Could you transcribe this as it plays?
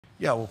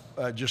Yeah,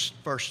 well,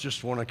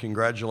 just want to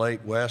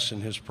congratulate Wes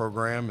and his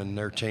program and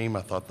their team.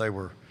 I thought they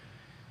were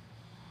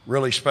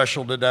really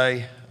special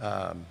today.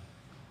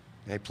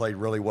 They played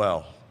really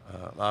well.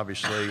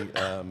 Obviously,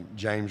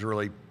 James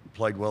really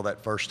played well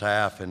that first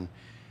half and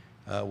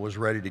was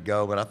ready to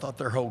go, but I thought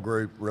their whole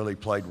group really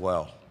played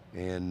well.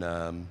 And,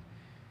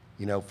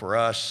 for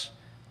us,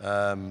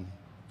 we're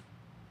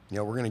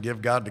going to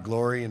give God the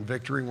glory and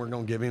victory, and we're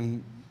going to give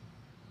him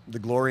the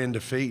glory and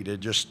defeat.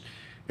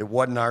 It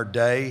wasn't our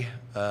day.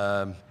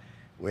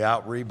 We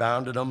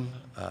out-rebounded them,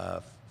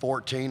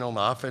 14 on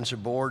the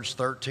offensive boards,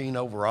 13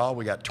 overall.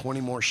 We got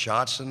 20 more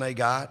shots than they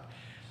got.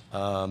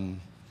 The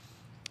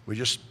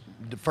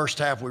first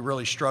half we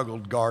really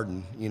struggled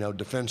guarding,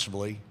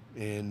 defensively.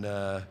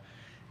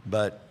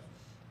 But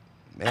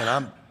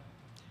man,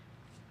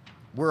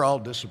 we're all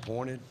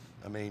disappointed.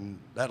 I mean,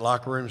 that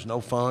locker room's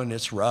no fun.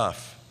 It's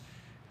rough.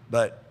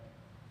 But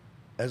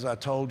as I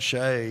told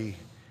Shay,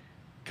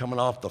 coming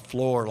off the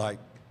floor, like,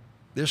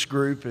 this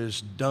group has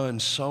done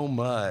so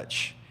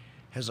much,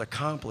 has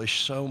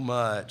accomplished so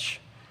much.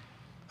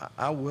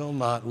 I will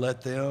not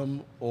let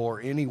them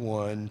or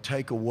anyone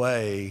take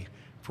away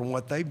from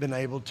what they've been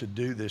able to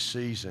do this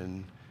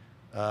season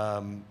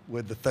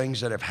with the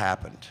things that have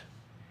happened.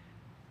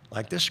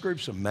 Like, this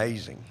group's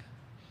amazing.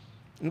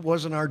 It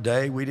wasn't our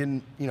day. We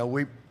didn't,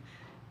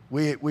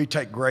 we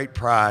take great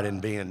pride in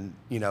being,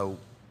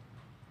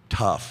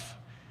 tough.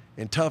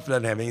 And tough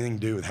doesn't have anything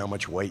to do with how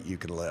much weight you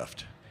can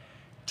lift.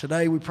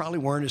 Today, we probably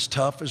weren't as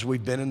tough as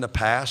we've been in the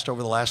past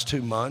over the last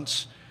 2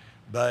 months.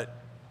 But,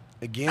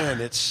 again,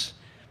 it's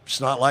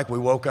not like we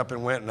woke up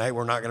and went, hey,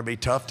 we're not going to be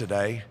tough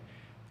today.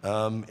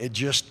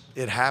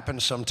 It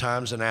happens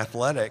sometimes in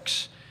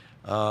athletics.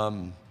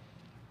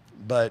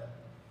 But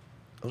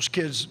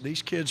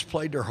these kids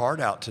played their heart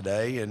out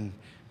today. And,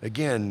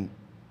 again,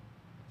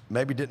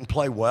 maybe didn't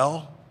play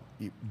well.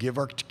 You give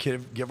our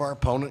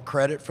opponent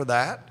credit for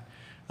that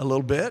a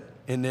little bit.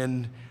 And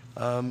then,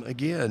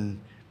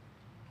 again,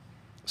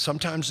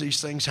 sometimes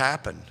these things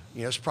happen.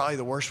 It's probably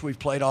the worst we've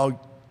played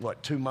all,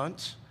 2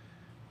 months?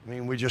 I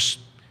mean, we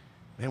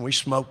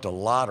smoked a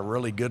lot of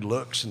really good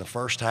looks in the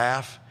first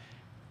half.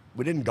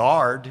 We didn't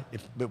guard.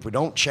 If we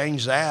don't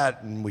change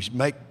that and we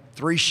make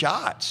 3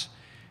 shots,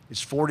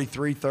 it's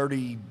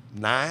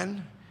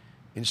 43-39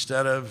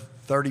 instead of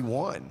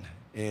 31.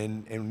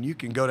 And you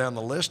can go down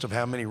the list of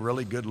how many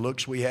really good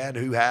looks we had,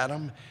 who had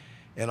them,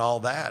 and all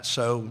that.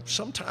 So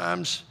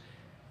sometimes,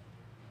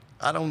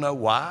 I don't know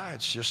why,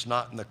 it's just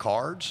not in the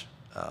cards.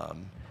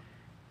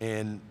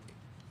 And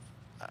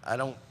I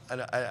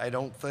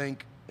don't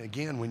think,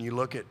 again, when you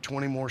look at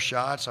 20 more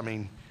shots, I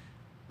mean,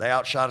 they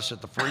outshot us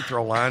at the free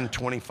throw line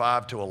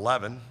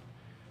 25-11.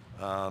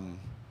 But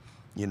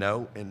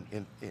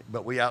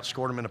we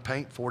outscored them in the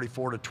paint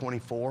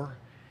 44-24.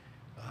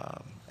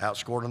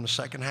 Outscored them the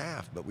second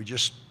half. But we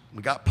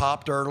got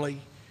popped early,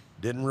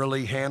 didn't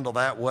really handle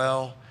that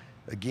well.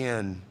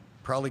 Again,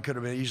 probably could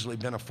have easily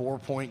been a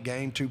 4-point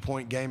game,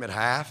 2-point game at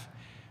half.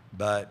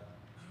 But,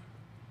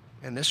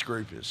 and this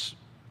group is,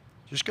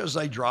 just because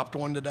they dropped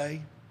one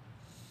today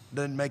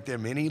doesn't make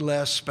them any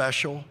less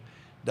special,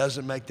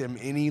 doesn't make them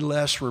any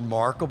less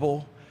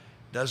remarkable,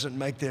 doesn't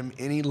make them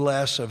any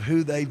less of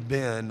who they've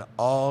been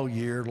all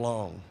year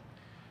long.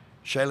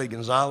 Shaylee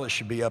Gonzalez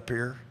should be up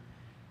here.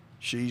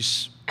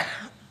 She's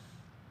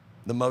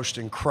the most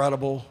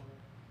incredible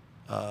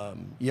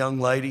young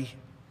lady.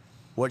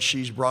 What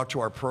she's brought to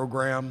our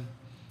program,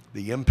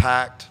 the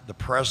impact, the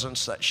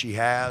presence that she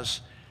has,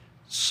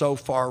 so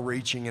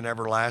far-reaching and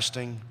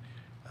everlasting.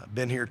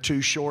 Been here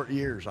 2 short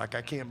years. Like,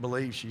 I can't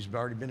believe she's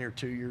already been here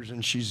 2 years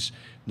and she's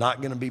not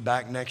going to be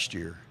back next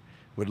year.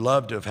 Would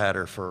love to have had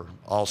her for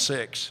all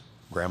 6,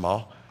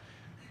 Grandma.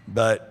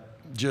 But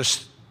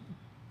just,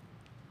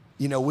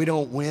 we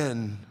don't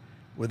win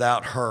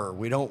without her.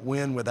 We don't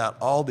win without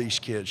all these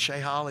kids.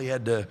 Shay Holly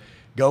had to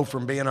go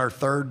from being our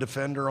 3rd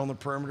defender on the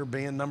perimeter,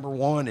 being number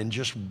 1, and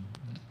just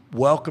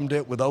welcomed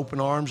it with open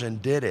arms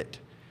and did it.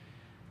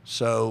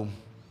 So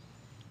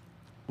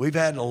we've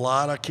had a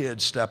lot of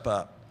kids step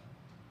up.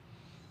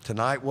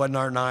 Tonight wasn't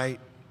our night.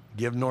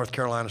 Give North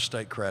Carolina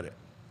State credit.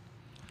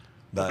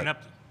 But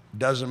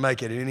doesn't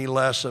make it any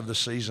less of the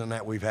season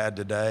that we've had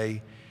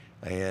today,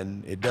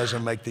 and it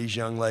doesn't make these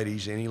young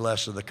ladies any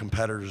less of the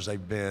competitors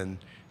they've been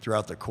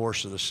throughout the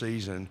course of the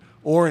season,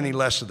 or any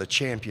less of the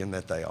champion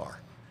that they are.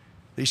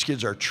 These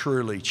kids are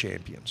truly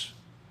champions.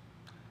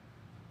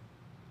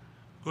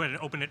 Go ahead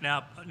and open it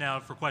now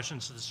for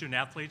questions to the student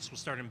athletes. We'll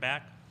start in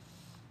back.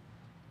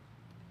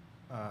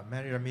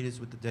 Manny Ramirez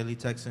with the Daily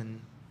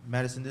Texan.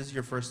 Madison, this is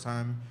your first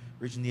time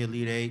reaching the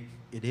Elite Eight.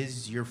 It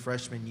is your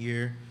freshman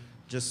year.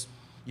 Just,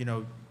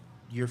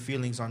 your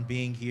feelings on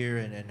being here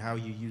and how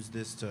you use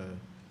this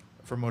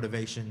for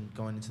motivation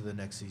going into the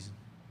next season.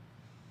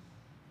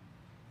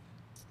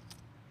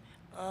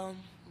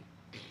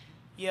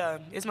 Yeah,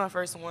 it's my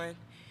first one.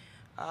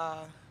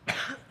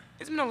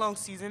 It's been a long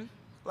season.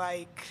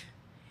 I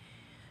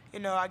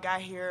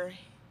got here,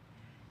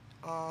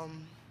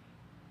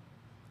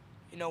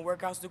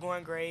 workouts are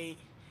going great.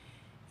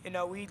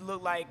 We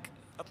look like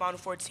a Final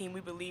Four team.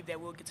 We believe that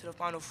we'll get to the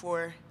Final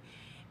Four.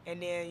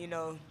 And then, you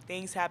know,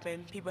 things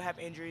happen. People have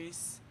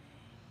injuries.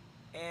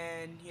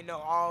 And, you know,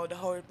 all the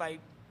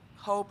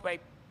hope,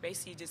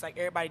 basically just like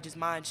everybody just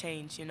mind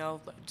change, you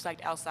know, just like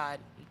the outside,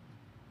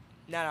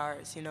 not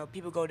ours. You know,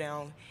 people go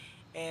down.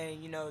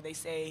 And, you know, they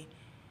say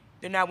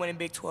they're not winning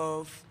Big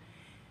 12.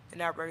 They're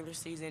not regular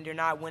season. They're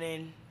not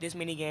winning this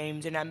many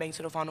games. They're not making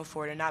to the Final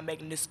Four. They're not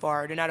making this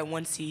far. They're not a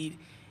 1 seed.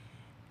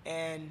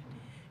 And,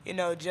 you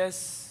know,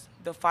 just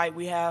the fight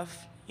we have,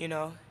 you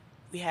know,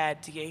 we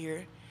had to get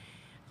here.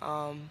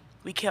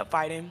 We kept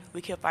fighting.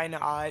 We kept fighting the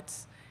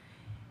odds.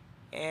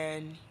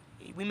 And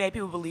we made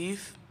people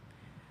believe.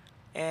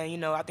 And, you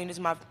know, I think this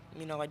is my,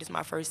 you know, like this is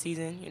my first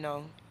season. You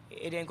know,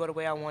 it didn't go the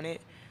way I wanted.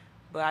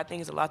 But I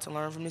think it's a lot to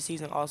learn from this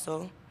season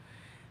also.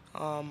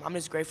 I'm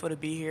just grateful to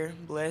be here,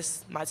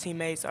 blessed. My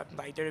teammates are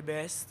like they're the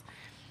best.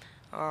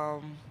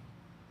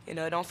 You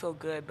know, it don't feel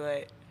good,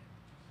 but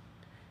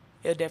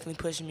it'll definitely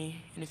push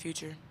me in the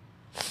future.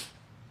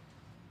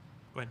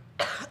 Go ahead.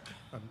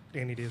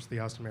 Danny Davis, the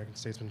Austin American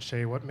Statesman.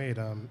 Shay, what made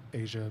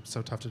Asia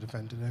so tough to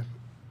defend today?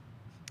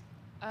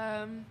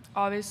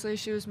 Obviously,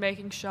 she was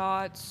making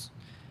shots.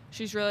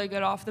 She's really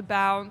good off the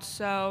bounce,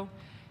 so,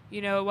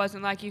 you know, it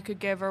wasn't like you could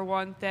give her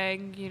one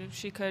thing. You know,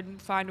 she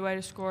could find a way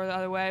to score the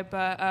other way.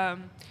 But,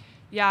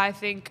 yeah, I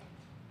think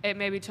it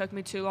maybe took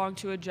me too long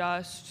to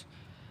adjust.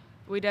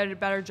 We did a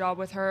better job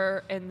with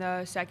her in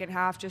the second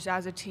half just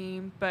as a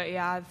team. But,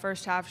 yeah, the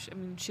first half, I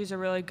mean, she's a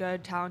really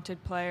good,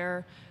 talented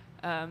player,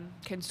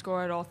 can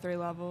score at all 3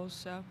 levels.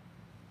 So.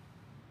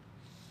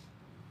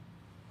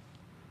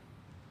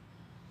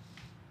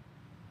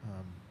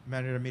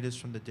 Manny Ramirez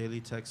from the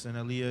Daily Texan.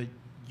 Aaliyah,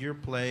 your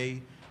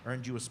play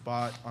earned you a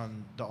spot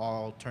on the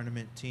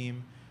all-tournament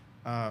team.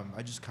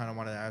 I just kind of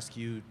wanted to ask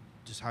you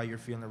just how you're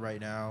feeling right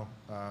now,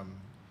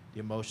 the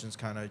emotions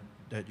kind of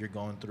that you're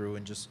going through,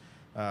 and just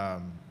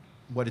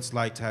what it's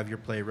like to have your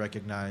play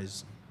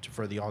recognized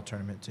for the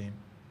all-tournament team.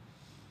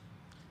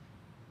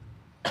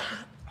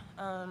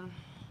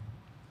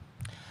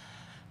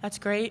 That's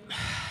great.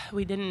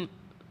 We didn't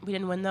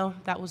win though.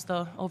 That was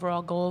the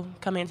overall goal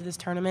coming into this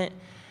tournament.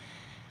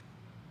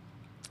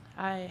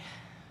 It's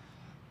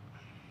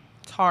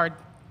hard.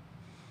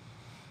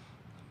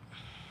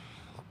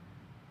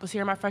 Was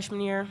here my freshman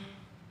year.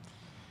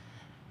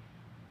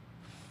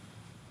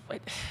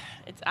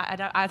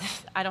 I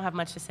don't have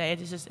much to say.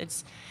 It's just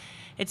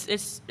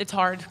it's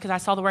hard because I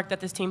saw the work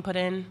that this team put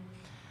in,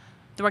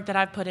 the work that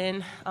I've put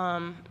in,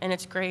 and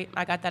it's great.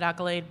 I got that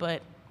accolade,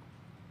 but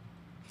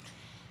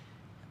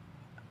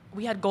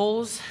we had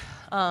goals,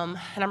 and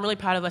I'm really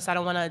proud of us. I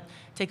don't want to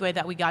take away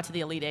that we got to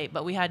the Elite Eight,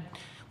 but we had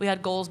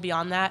goals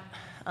beyond that,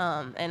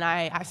 and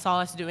I saw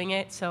us doing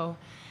it. So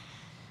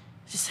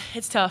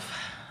it's tough.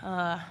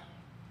 Yeah.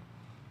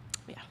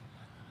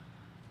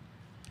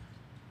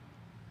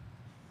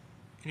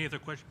 Any other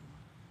questions?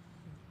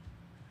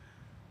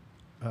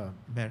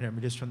 Manny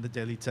Ramirez from the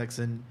Daily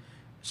Texan.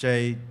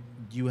 Shay,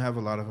 you have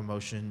a lot of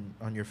emotion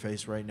on your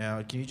face right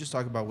now. Can you just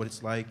talk about what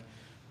it's like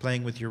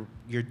playing with your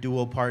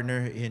dual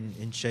partner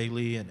in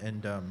Shaylee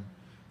and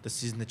the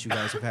season that you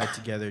guys have had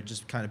together,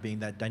 just kind of being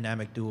that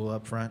dynamic duo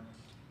up front?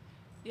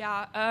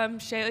 Yeah,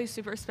 Shaylee's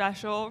super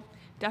special.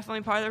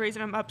 Definitely part of the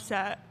reason I'm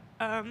upset.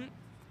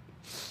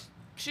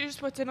 She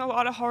just puts in a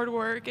lot of hard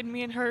work, and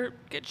me and her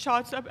get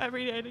shots up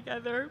every day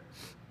together.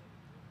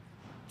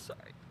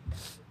 Sorry.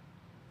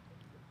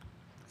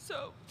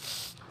 So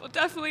we'll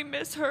definitely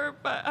miss her,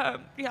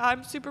 but yeah,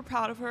 I'm super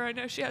proud of her. I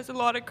know she has a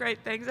lot of great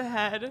things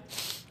ahead.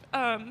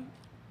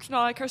 It's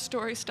not like her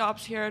story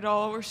stops here at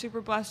all. We're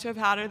super blessed to have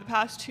had her the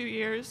past 2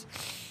 years.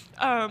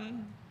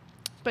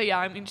 But yeah,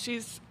 I mean,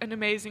 she's an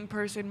amazing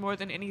person more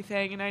than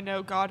anything, and I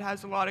know God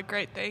has a lot of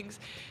great things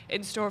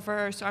in store for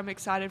her, so I'm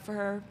excited for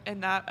her in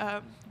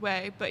that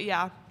way. But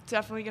yeah,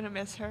 definitely going to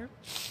miss her.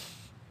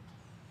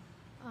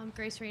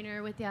 Grace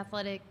Rayner with The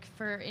Athletic.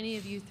 For any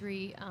of you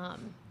three,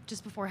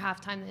 just before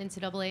halftime, the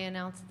NCAA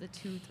announced the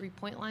 2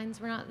 3-point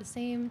lines were not the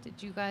same. Did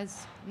you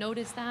guys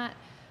notice that?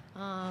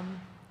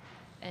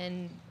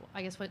 And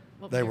I guess what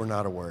They were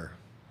not aware.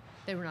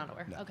 They were not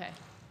aware. No. Okay.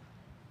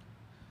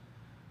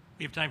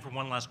 We have time for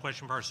one last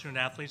question for our student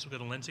athletes. We'll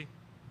go to Lindsay.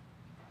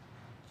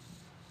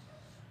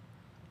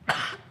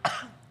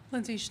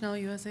 Lindsay Schnell,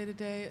 USA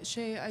Today.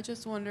 Shay, I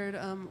just wondered,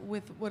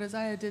 with what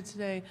Isaiah did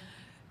today,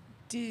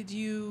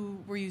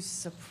 were you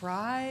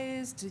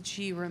surprised? Did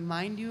she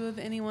remind you of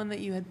anyone that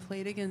you had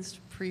played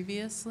against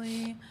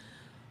previously?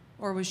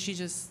 Or was she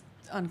just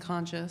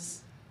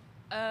unconscious?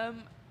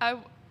 I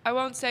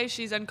won't say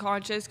she's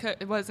unconscious.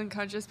 Was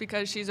unconscious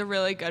because she's a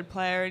really good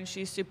player and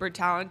she's super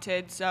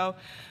talented. So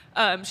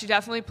she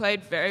definitely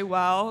played very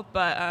well,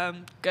 but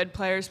good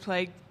players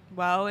play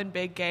well in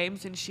big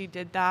games, and she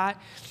did that.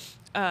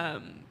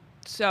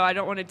 So I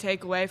don't want to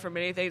take away from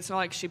anything. It's not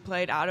like she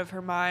played out of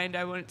her mind,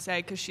 I wouldn't say,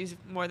 because she's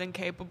more than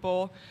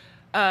capable.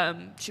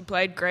 She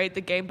played great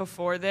the game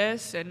before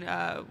this, and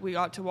we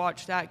got to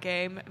watch that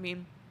game. I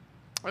mean,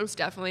 it was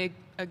definitely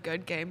a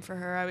good game for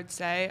her, I would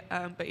say.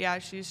 But, yeah,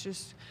 she's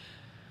just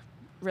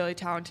really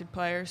talented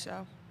player.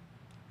 So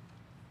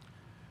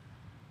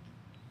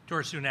To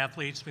our student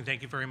athletes, we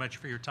thank you very much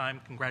for your time.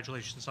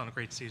 Congratulations on a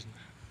great season.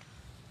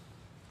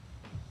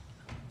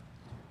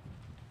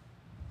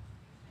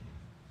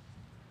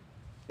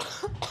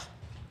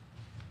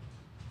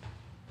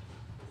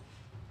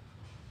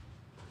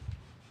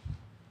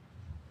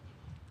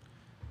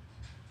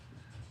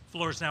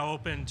 Floor is now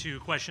open to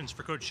questions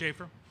for Coach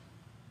Schaefer.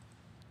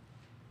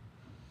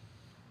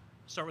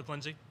 Start with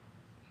Lindsay.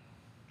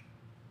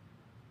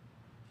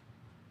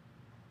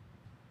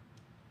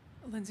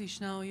 Lindsay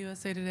Schnell,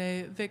 USA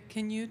Today. Vic,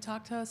 can you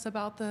talk to us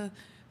about the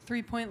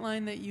three-point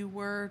line that you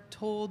were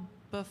told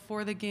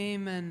before the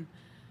game, and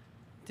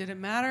did it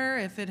matter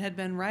if it had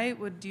been right?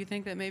 Do you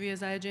think that maybe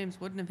Isaiah James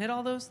wouldn't have hit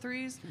all those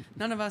threes?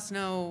 None of us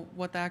know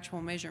what the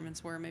actual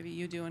measurements were. Maybe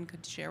you do and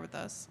could share with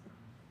us.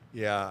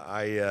 Yeah,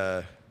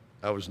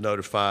 I was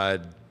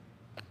notified,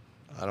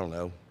 I don't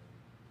know,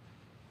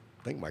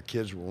 I think my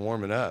kids were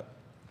warming up,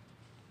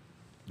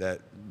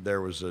 that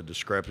there was a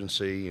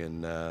discrepancy,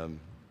 and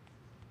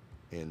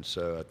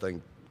so I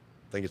think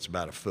it's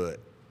about a foot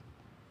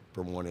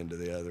from one end to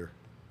the other.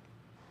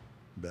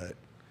 But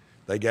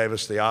they gave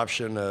us the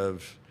option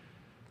of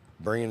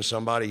bringing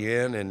somebody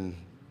in and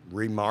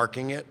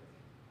remarking it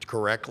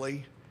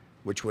correctly,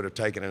 which would have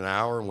taken an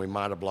hour, and we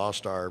might have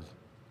lost our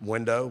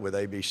window with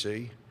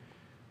ABC,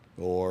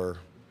 or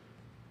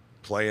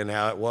playing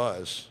how it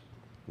was.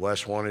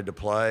 Wes wanted to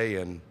play,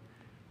 and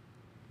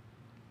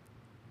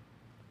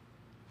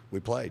we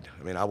played.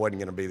 I mean, I wasn't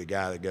going to be the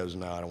guy that goes,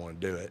 no, I don't want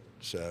to do it.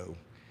 So,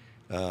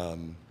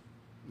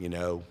 you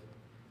know,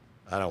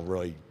 I don't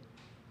really,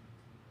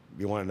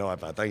 you want to know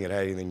if I think it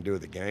had anything to do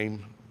with the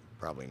game?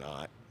 Probably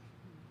not.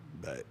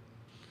 But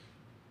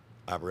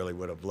I really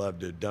would have loved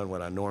to have done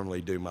what I normally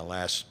do my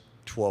last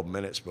 12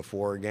 minutes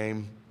before a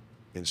game,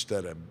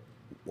 instead of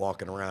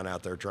walking around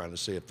out there trying to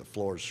see if the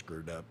floor's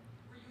screwed up.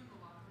 Were you in the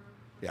locker room?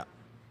 Yeah.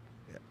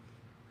 Yeah.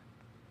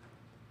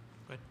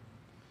 Good.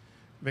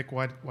 Vic,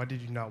 why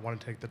did you not want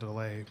to take the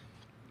delay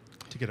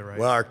to get it right?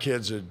 Well, our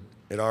kids had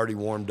already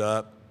warmed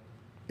up.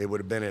 It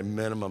would have been a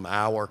minimum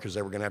hour because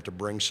they were going to have to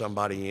bring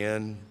somebody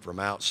in from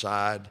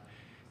outside,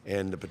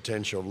 and the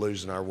potential of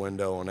losing our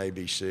window on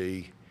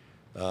ABC.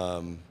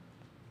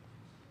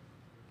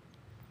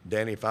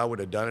 Danny, if I would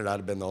have done it, I'd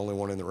have been the only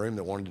one in the room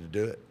that wanted to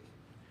do it.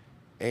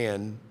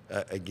 And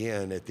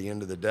again, at the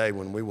end of the day,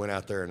 when we went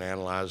out there and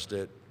analyzed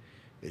it,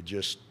 it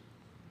just,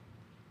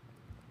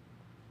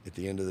 at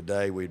the end of the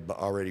day, we'd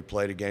already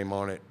played a game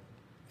on it.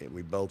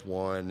 We both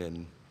won,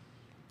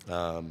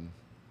 and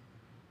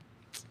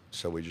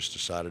so we just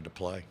decided to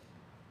play.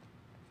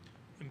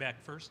 And back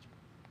first.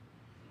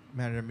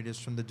 Matt Ramirez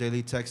from the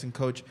Daily Texan.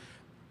 Coach,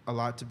 a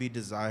lot to be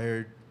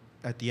desired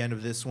at the end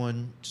of this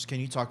one. Just can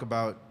you talk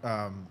about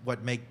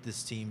what make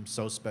this team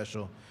so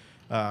special,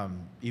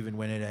 even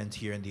when it ends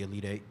here in the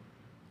Elite Eight?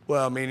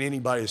 Well, I mean,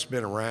 anybody that's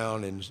been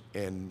around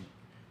and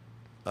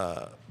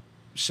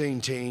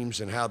seen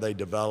teams and how they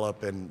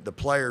develop, and the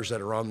players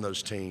that are on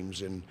those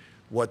teams and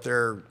what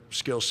their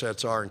skill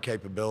sets are and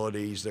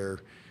capabilities, their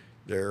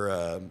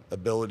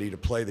ability to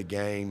play the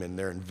game and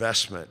their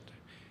investment.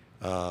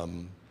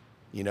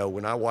 You know,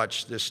 when I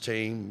watched this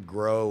team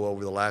grow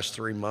over the last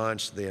 3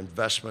 months, the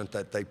investment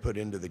that they put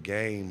into the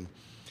game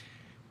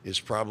is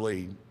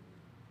probably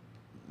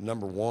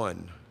number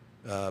one,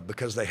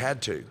 because they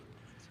had to.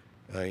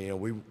 You know,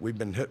 we've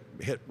been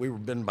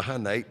we've been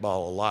behind the 8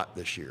 ball a lot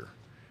this year,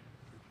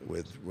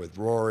 with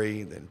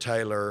Rory, then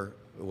Taylor.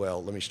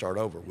 Well, let me start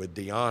over with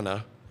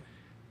Deanna,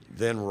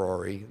 then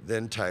Rory,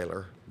 then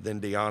Taylor,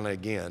 then Deanna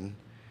again,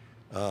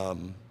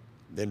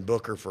 then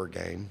Booker for a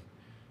game.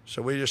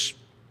 So we just,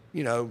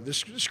 you know,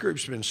 this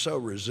group's been so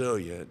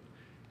resilient,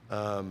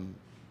 and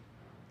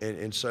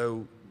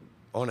so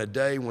on a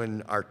day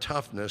when our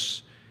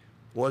toughness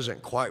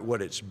wasn't quite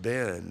what it's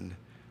been,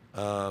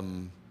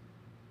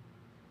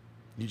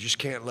 you just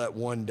can't let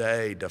one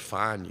day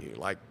define you.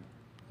 Like,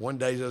 one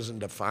day doesn't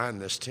define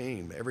this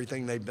team.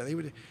 Everything they've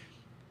been.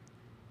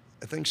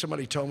 I think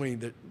somebody told me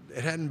that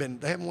they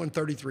haven't won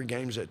 33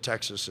 games at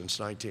Texas since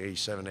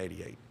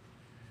 1987-88.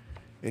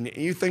 And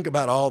you think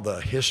about all the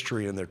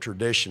history and the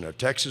tradition of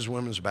Texas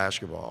women's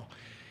basketball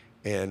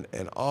and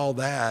all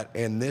that,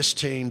 and this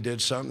team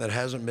did something that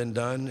hasn't been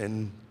done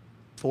in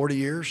 40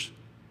 years.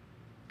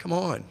 Come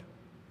on.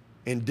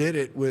 And did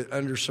it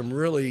under some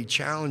really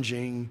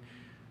challenging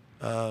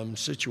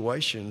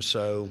situations.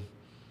 So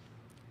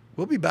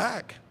we'll be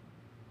back.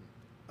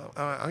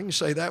 I can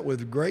say that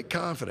with great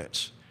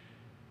confidence.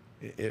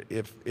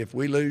 If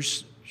we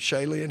lose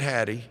Shaylee and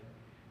Hattie,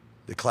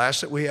 the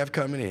class that we have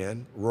coming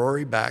in,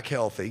 Rory back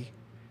healthy,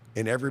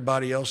 and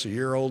everybody else a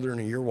year older and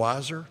a year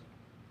wiser,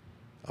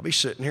 I'll be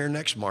sitting here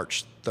next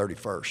March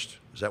 31st.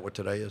 Is that what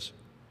today is?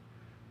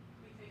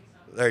 We think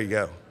so. There you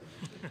go.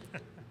 I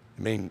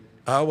mean,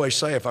 I always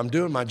say if I'm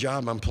doing my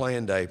job, I'm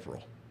playing to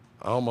April.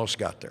 I almost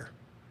got there.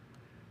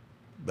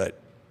 But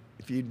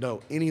if you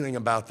know anything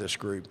about this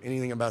group,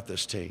 anything about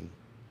this team,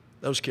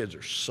 those kids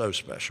are so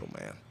special,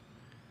 man.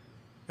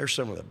 They're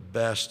some of the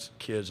best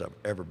kids I've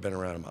ever been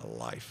around in my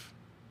life.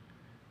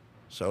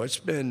 So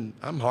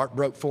I'm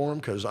heartbroken for them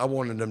because I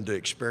wanted them to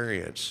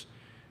experience,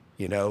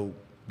 you know,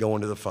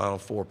 going to the Final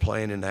Four,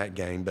 playing in that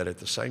game. But at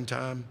the same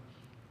time,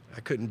 I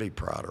couldn't be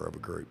prouder of a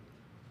group.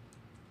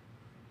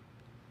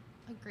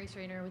 Grace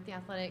Rayner with The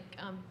Athletic.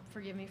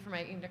 Forgive me for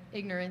my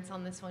ignorance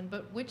on this one,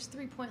 but which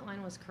three-point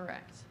line was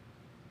correct?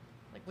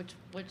 Like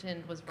which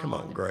end was wrong? Come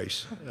on,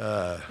 Grace.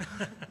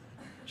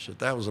 Shit,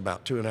 that was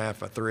about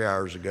 2.5 or 3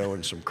 hours ago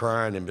and some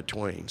crying in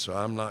between, so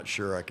I'm not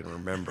sure I can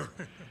remember.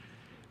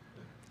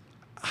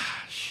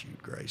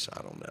 Shoot, Grace,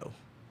 I don't know.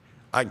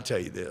 I can tell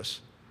you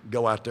this.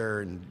 Go out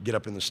there and get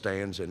up in the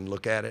stands and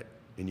look at it,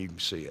 and you can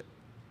see it.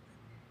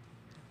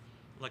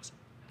 Alexa.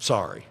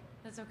 Sorry.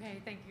 That's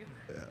okay. Thank you.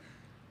 Yeah.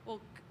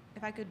 Well,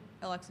 if I could,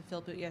 Alexa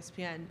Phillip at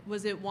ESPN,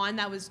 was it one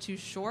that was too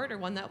short or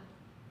one that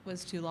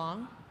was too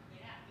long?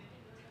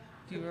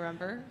 Do you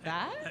remember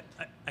that?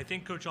 I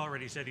think Coach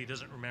already said he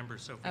doesn't remember,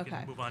 so if we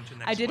can move on to the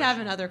next I did question. have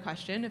another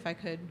question, if I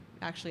could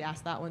actually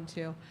ask that one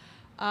too.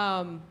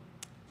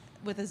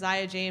 With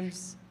Isaiah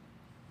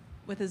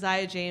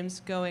James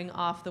going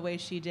off the way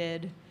she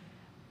did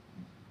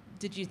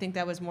you think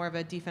that was more of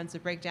a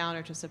defensive breakdown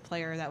or just a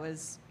player that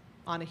was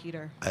on a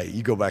heater? Hey,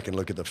 you go back and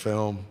look at the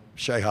film.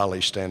 Shea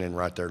Holly's standing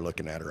right there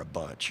looking at her a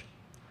bunch.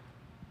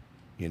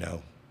 You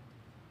know,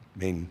 I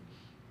mean,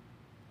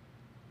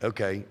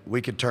 okay,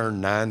 we could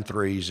turn 9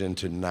 threes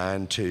into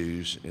 9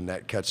 twos, and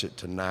that cuts it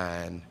to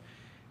 9,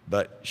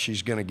 but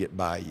she's going to get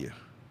by you.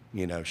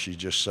 You know, she's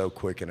just so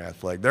quick and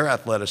athletic. Their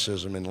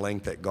athleticism and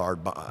length at guard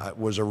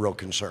was a real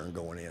concern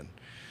going in.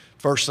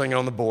 First thing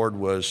on the board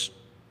was,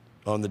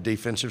 on the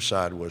defensive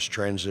side, was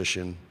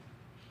transition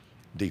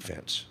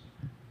defense.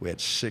 We had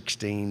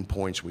 16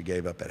 points we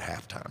gave up at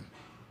halftime.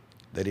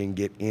 They didn't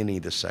get any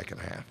the second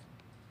half.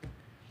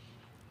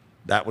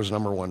 That was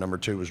number one. Number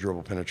two was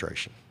dribble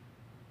penetration.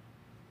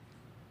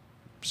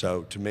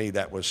 So to me,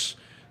 that was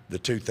the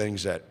two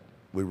things that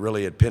we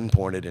really had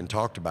pinpointed and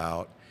talked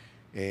about,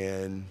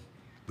 and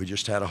we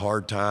just had a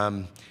hard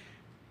time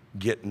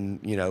getting,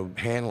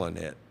 handling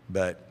it.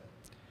 But,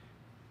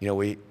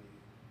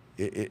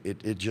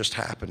 it just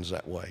happens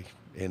that way.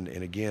 And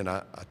again,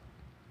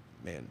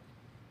 man,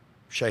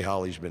 Shea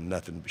Holly's been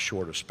nothing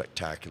short of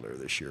spectacular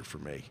this year for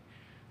me.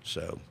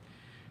 So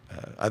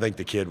I think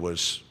the kid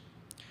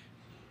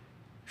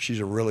she's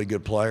a really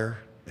good player,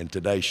 and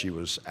today she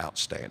was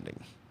outstanding.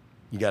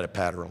 You got to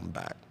pat her on the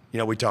back.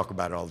 We talk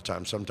about it all the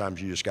time.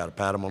 Sometimes you just got to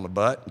pat them on the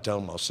butt and tell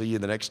them, I'll see you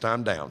the next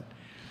time down.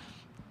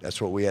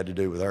 That's what we had to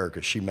do with her,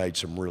 because she made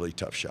some really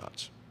tough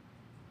shots.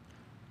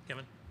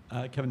 Kevin?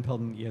 Kevin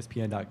Pelton,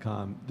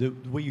 ESPN.com. The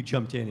way you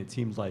jumped in, it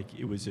seems like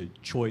it was a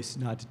choice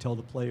not to tell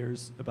the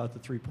players about the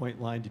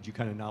three-point line. Did you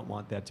kind of not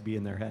want that to be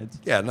in their heads?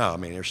 Yeah, no,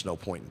 there's no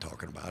point in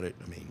talking about it.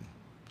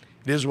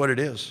 It is what it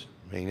is.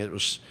 It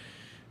was,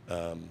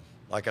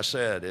 like I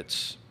said,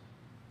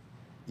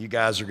 you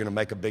guys are going to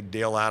make a big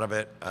deal out of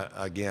it.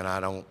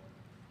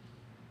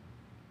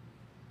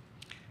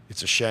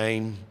 It's a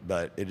shame,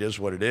 but it is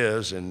what it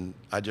is, and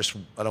I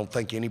don't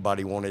think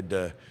anybody wanted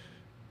to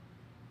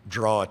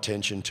draw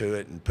attention to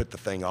it and put the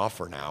thing off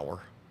for an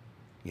hour.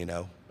 And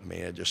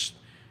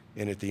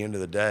at the end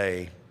of the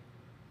day,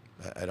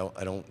 I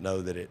don't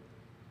know that it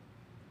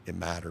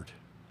mattered.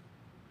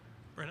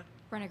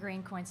 Brenna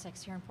Green, Coin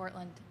 6 here in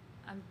Portland.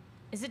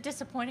 Is it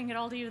disappointing at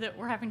all to you that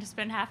we're having to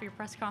spend half of your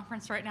press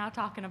conference right now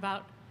talking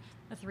about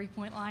a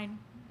three-point line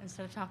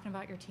instead of talking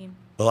about your team?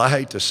 Well, I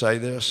hate to say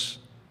this,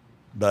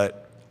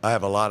 but I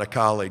have a lot of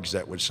colleagues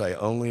that would say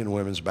only in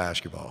women's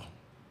basketball.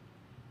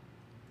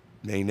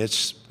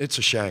 It's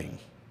a shame,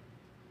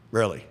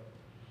 really,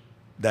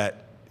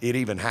 that it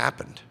even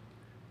happened.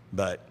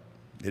 But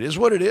it is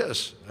what it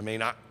is. I'm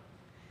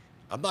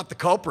not the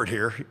culprit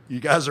here. You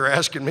guys are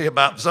asking me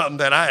about something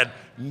that I had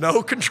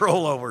no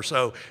control over.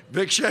 So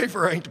Vic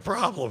Schaefer ain't the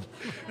problem.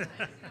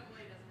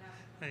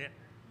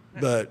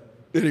 But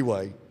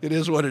anyway, it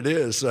is what it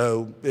is.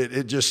 So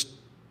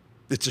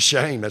it's a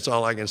shame. That's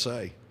all I can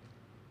say.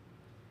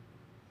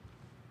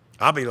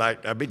 I'd be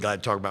glad to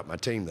talk about my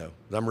team, though.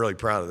 I'm really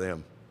proud of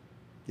them.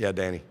 Yeah,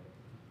 Danny.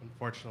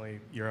 Unfortunately,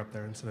 you're up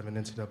there instead of an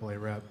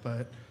NCAA rep,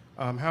 but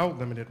how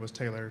limited was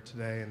Taylor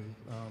today, and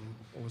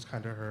what was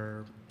kind of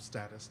her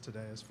status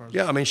today as far as?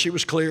 Yeah, she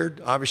was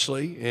cleared,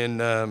 obviously,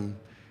 and,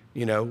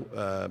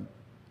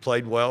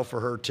 played well for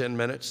her 10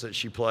 minutes that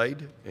she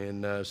played,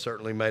 and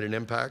certainly made an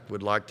impact.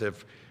 Would like to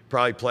have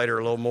probably played her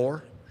a little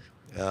more.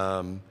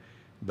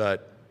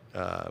 But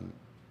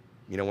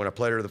when I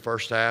played her the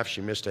first half,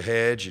 she missed a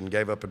hedge and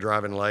gave up a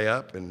driving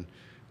layup, and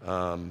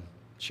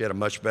she had a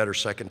much better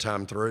second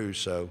time through.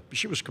 So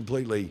she was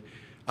completely,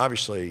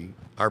 obviously,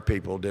 our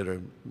people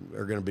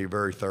are going to be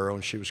very thorough,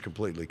 and she was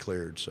completely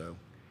cleared. So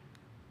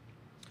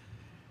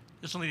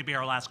this will need to be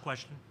our last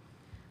question.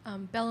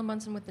 Bella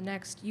Munson with the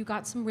Next. You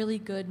got some really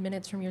good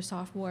minutes from your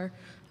sophomore,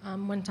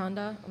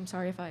 Mwentanda. I'm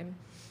sorry if I'm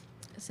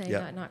saying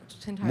that not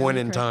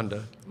entirely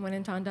correct.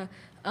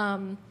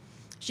 Mwentanda.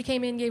 She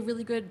came in, gave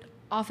really good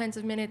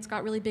offensive minutes,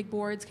 got really big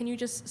boards. Can you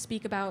just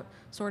speak about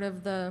sort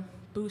of the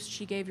boost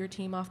she gave your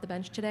team off the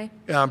bench today?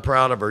 Yeah, I'm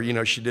proud of her.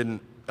 She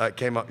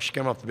came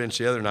off the bench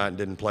the other night and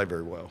didn't play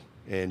very well,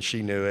 and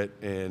she knew it,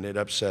 and it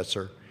upsets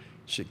her.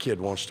 She kid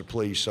wants to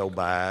please so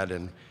bad,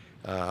 and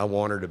I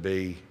want her to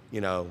be,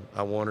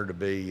 I want her to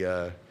be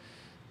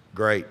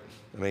great.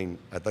 I mean,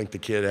 I think the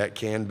kid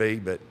can be,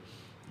 but,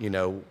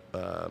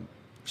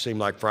 seemed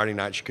like Friday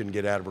night she couldn't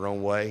get out of her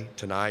own way.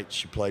 Tonight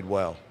she played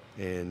well.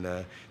 And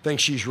I think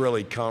she's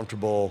really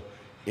comfortable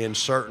in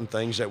certain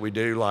things that we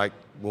do, like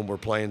when we're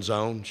playing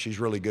zone. She's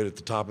really good at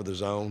the top of the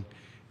zone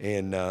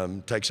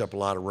and takes up a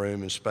lot of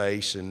room and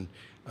space. And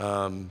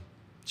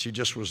she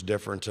just was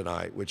different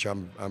tonight, which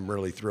I'm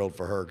really thrilled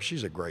for her because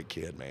she's a great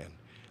kid, man.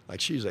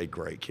 Like, she's a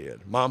great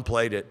kid. Mom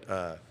played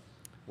at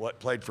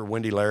played for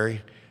Wendy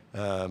Larry,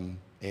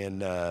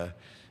 and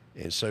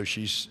so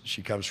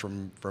she comes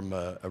from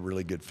a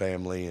really good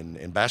family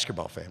and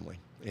basketball family,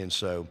 and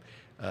so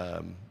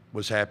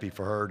was happy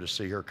for her to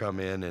see her come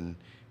in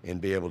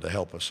and be able to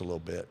help us a little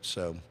bit.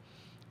 So,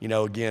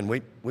 again,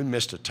 we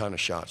missed a ton of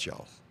shots,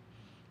 y'all.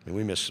 I mean,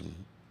 we missed some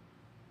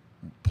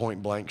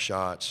point blank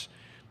shots.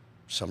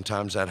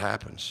 Sometimes that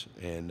happens,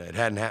 and it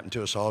hadn't happened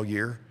to us all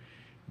year,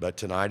 but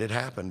tonight it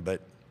happened.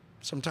 But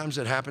sometimes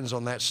it happens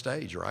on that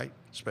stage, right?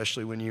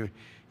 Especially when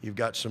you've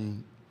got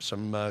some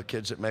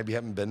kids that maybe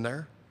haven't been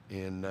there.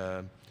 And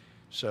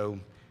so,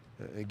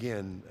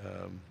 again,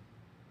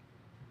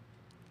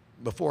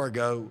 before I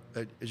go,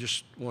 I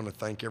just want to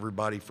thank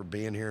everybody for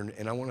being here,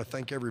 and I want to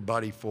thank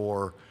everybody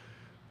for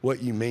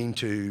what you mean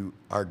to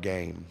our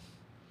game.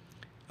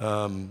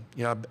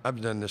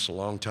 I've done this a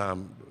long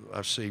time.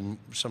 I've seen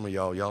some of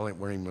y'all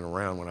weren't even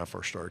around when I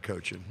first started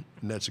coaching,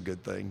 and that's a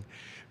good thing.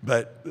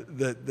 But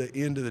the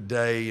end of the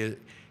day,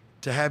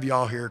 to have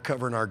y'all here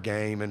covering our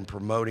game and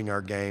promoting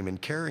our game and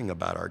caring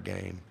about our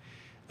game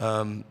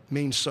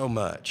means so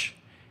much.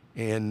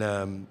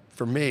 And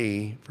for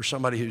me, for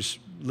somebody who's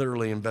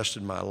literally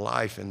invested my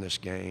life in this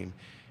game,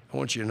 I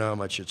want you to know how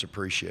much it's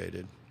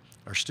appreciated.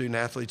 Our student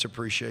athletes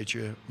appreciate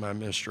you. My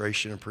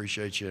administration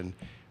appreciates you. And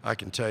I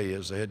can tell you,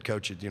 as the head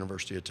coach at the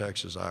University of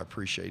Texas, I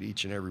appreciate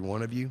each and every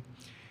one of you.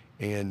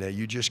 And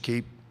you just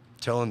keep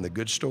telling the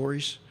good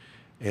stories,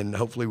 and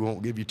hopefully we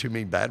won't give you too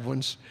many bad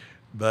ones.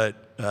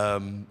 But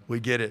we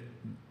get it.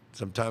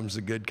 Sometimes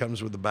the good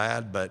comes with the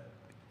bad. But,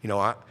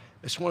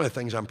 it's one of the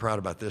things I'm proud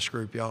about this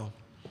group, y'all.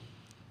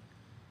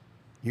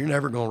 You're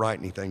never going to write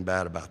anything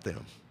bad about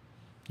them.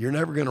 You're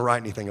never going to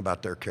write anything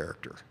about their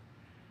character.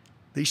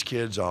 These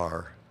kids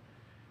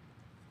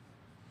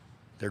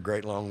they're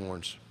great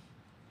Longhorns.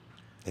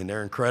 And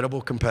they're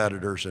incredible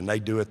competitors, and they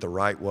do it the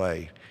right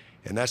way.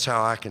 And that's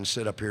how I can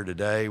sit up here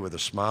today with a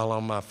smile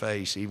on my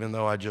face, even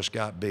though I just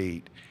got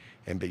beat,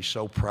 and be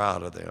so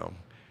proud of them.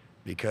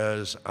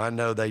 Because I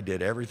know they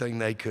did everything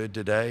they could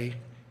today,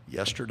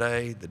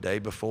 yesterday, the day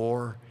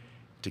before,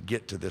 to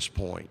get to this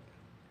point.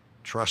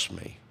 Trust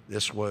me,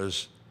 this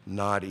was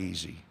not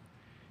easy.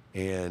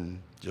 And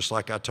just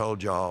like I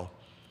told y'all,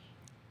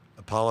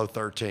 Apollo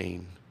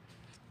 13,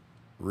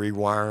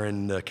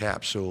 rewiring the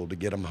capsule to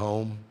get them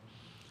home,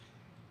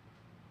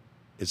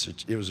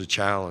 it was a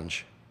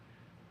challenge.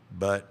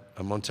 But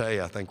I'm going to tell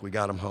you, I think we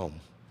got them home.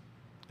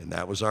 And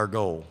that was our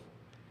goal.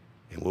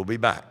 And we'll be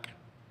back.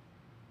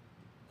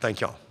 Thank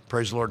y'all.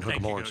 Praise the Lord and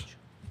hook 'em horns.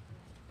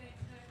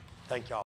 Thank y'all.